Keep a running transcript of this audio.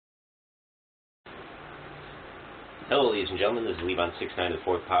Hello ladies and gentlemen, this is Levon69 of the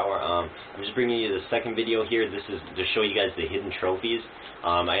 4th Power. I'm just bringing you the second video here. This is to show you guys the hidden trophies.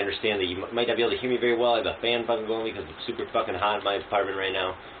 I understand that you might not be able to hear me very well. I have a fan fucking going because it's super fucking hot in my apartment right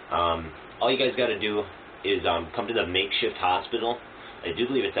now. All you guys gotta do is come to the makeshift hospital. I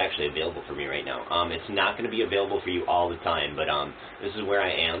do believe it's actually available for me right now. It's not going to be available for you all the time, but this is where I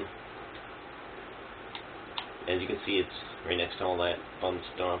am. As you can see, it's right next to all that fun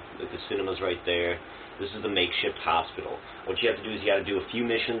stuff. The cinema's right there. This is the makeshift hospital. What you have to do is you got to do a few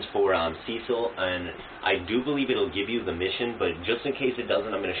missions for Cecil, and I do believe it'll give you the mission, but just in case it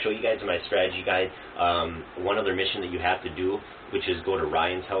doesn't, I'm going to show you guys in my strategy guide one other mission that you have to do, which is go to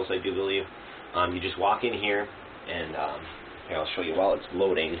Ryan's house, I do believe. You just walk in here, and here, I'll show you while it's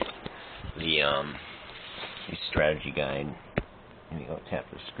loading the strategy guide. Here we go, tap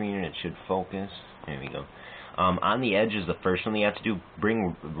the screen and it should focus. There we go. On the edge is the first one you have to do.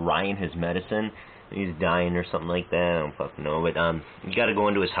 Bring Ryan his medicine. He's dying or something like that. I don't fucking know. But you got to go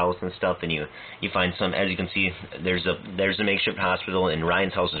into his house and stuff, and you find some. As you can see, there's a makeshift hospital, and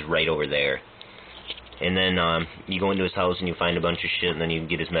Ryan's house is right over there. And then you go into his house and you find a bunch of shit, and then you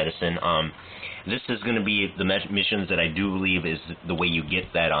get his medicine. This is going to be the missions that I do believe is the way you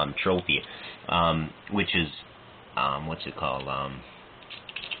get that trophy, which is what's it called?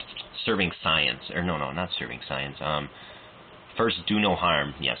 Serving science, or no, not serving science. First, do no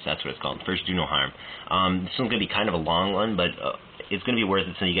harm. Yes, that's what it's called. First, do no harm. This one's going to be kind of a long one, but it's going to be worth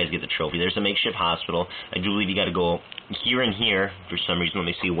it so you guys get the trophy. There's a makeshift hospital. I do believe you got to go here and here for some reason. Let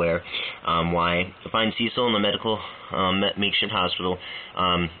me see where. Why? Find Cecil in the medical makeshift hospital.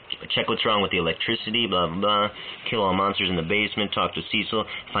 Check what's wrong with the electricity. Blah blah blah. Kill all monsters in the basement. Talk to Cecil.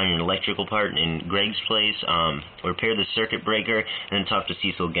 Find an electrical part in Greg's place. Repair the circuit breaker, and then talk to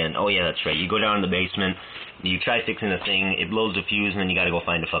Cecil again. Oh yeah, that's right. You go down in the basement. You try fixing the thing, it blows the fuse, and then you gotta go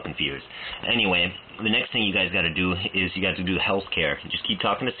find a fucking fuse. Anyway, the next thing you guys gotta do is you got to do healthcare. Just keep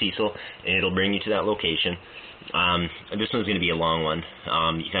talking to Cecil, and it'll bring you to that location. This one's gonna be a long one.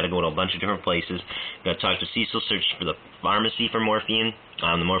 You gotta go to a bunch of different places. You gotta talk to Cecil, search for the pharmacy for morphine.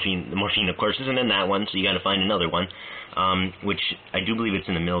 The morphine, of course, isn't in that one, so you gotta find another one, which I do believe it's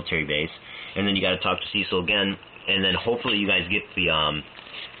in the military base. And then you gotta talk to Cecil again, and then hopefully you guys get the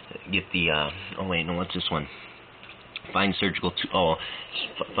oh wait, no, what's this one? Find surgical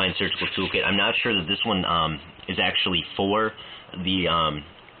toolkit. I'm not sure that this one is actually for the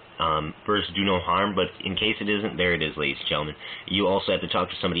first do no harm, but in case it isn't, there it is, ladies and gentlemen. You also have to talk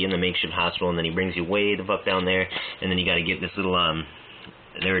to somebody in the makeshift hospital, and then he brings you way the fuck down there, and then you got to get this little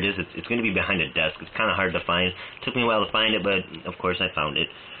there it is. It's going to be behind a desk. It's kind of hard to find. It took me a while to find it, but of course I found it.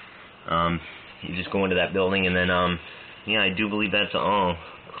 You just go into that building, and then yeah, I do believe that's all.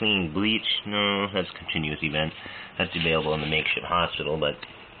 Clean bleach? No, that's a continuous event. That's available in the makeshift hospital, but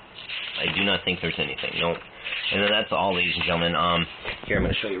I do not think there's anything. Nope. And then that's all, ladies and gentlemen. Here, I'm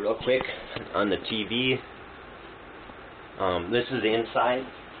going to show you real quick on the TV. This is the inside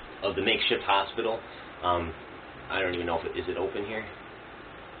of the makeshift hospital. I don't even know if is it open here?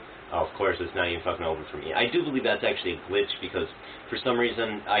 Oh, of course, it's not even fucking open for me. I do believe that's actually a glitch because for some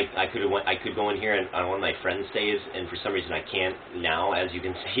reason I could go in here and on one of my friends' stays, and for some reason I can't now, as you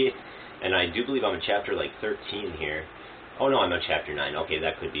can see. And I do believe I'm in chapter like 13 here. Oh no, I'm on chapter 9. Okay,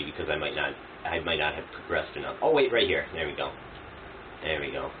 that could be because I might not have progressed enough. Oh wait, right here. There we go. There we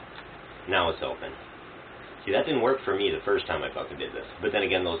go. Now it's open. See, that didn't work for me the first time I fucking did this. But then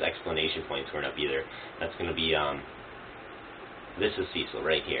again, those explanation points weren't up either. That's gonna be this is Cecil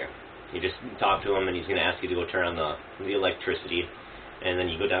right here. You just talk to him, and he's going to ask you to go turn on the electricity, and then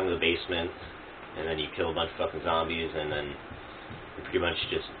you go down to the basement, and then you kill a bunch of fucking zombies, and then you pretty much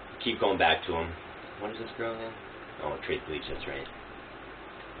just keep going back to him. What is this girl again? Oh, trade bleach, that's right.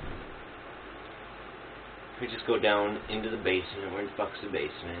 We just go down into the basement. Where the fuck's the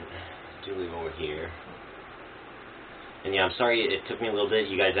basement? Do we over here? And yeah, I'm sorry it took me a little bit.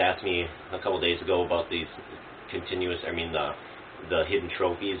 You guys asked me a couple days ago about these the hidden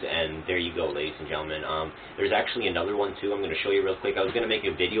trophies, and there you go, ladies and gentlemen. There's actually another one too. I'm going to show you real quick. I was going to make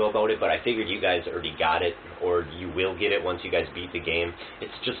a video about it, but I figured you guys already got it, or you will get it once you guys beat the game.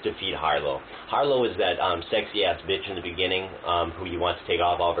 It's just defeat Harlow. Harlow is that sexy ass bitch in the beginning who you want to take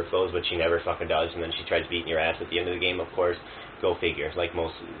off all of her clothes, but she never fucking does, and then she tries beating your ass at the end of the game, of course. Go figure. Like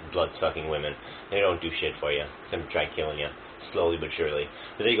most blood-sucking women, they don't do shit for you except try killing you. Slowly but surely.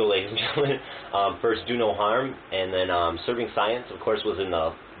 But there you go, ladies and gentlemen. First, do no harm, and then serving science, of course, was in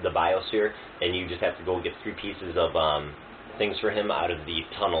the biosphere, and you just have to go get 3 pieces of things for him out of the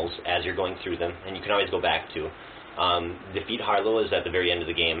tunnels as you're going through them, and you can always go back to. Defeat Harlow is at the very end of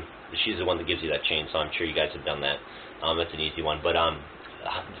the game. She's the one that gives you that chain, so I'm sure you guys have done that. That's an easy one. But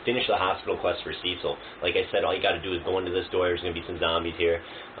finish the hospital quest for Cecil. Like I said, all you got to do is go into this door. There's going to be some zombies here.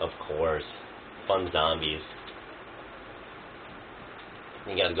 Of course. Fun zombies.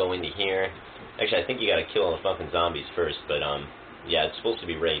 You got to go into here. Actually, I think you got to kill all the fucking zombies first, but, yeah, it's supposed to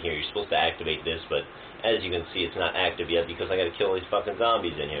be right here. You're supposed to activate this, but as you can see, it's not active yet because I got to kill these fucking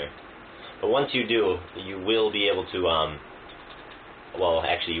zombies in here. But once you do, you will be able to, well,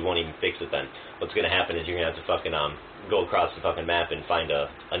 actually, you won't even fix it then. What's going to happen is you're going to have to fucking, go across the fucking map and find a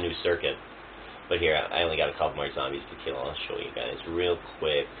new circuit. But here, I only got a couple more zombies to kill. I'll show you guys real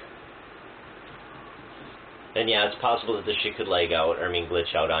quick. And yeah, it's possible that this shit could lag out, or I mean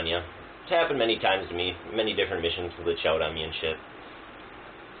glitch out on you. It's happened many times to me. Many different missions glitch out on me and shit.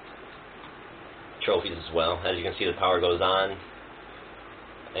 Trophies as well. As you can see, the power goes on,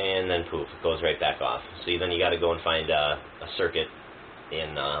 and then poof, it goes right back off. So then you got to go and find a circuit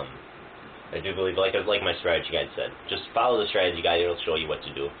in, I do believe, like my strategy guide said, just follow the strategy guide, it'll show you what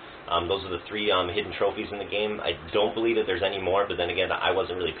to do. Those are the 3 hidden trophies in the game. I don't believe that there's any more, but then again, I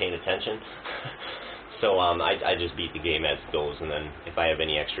wasn't really paying attention. So I just beat the game as it goes, and then if I have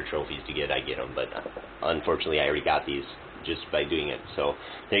any extra trophies to get, I get them. But unfortunately, I already got these just by doing it. So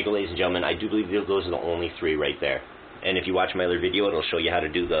there you go, ladies and gentlemen. I do believe those are the only 3 right there. And if you watch my other video, it'll show you how to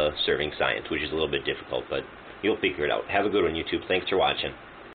do the serving science, which is a little bit difficult, but you'll figure it out. Have a good one, YouTube. Thanks for watching.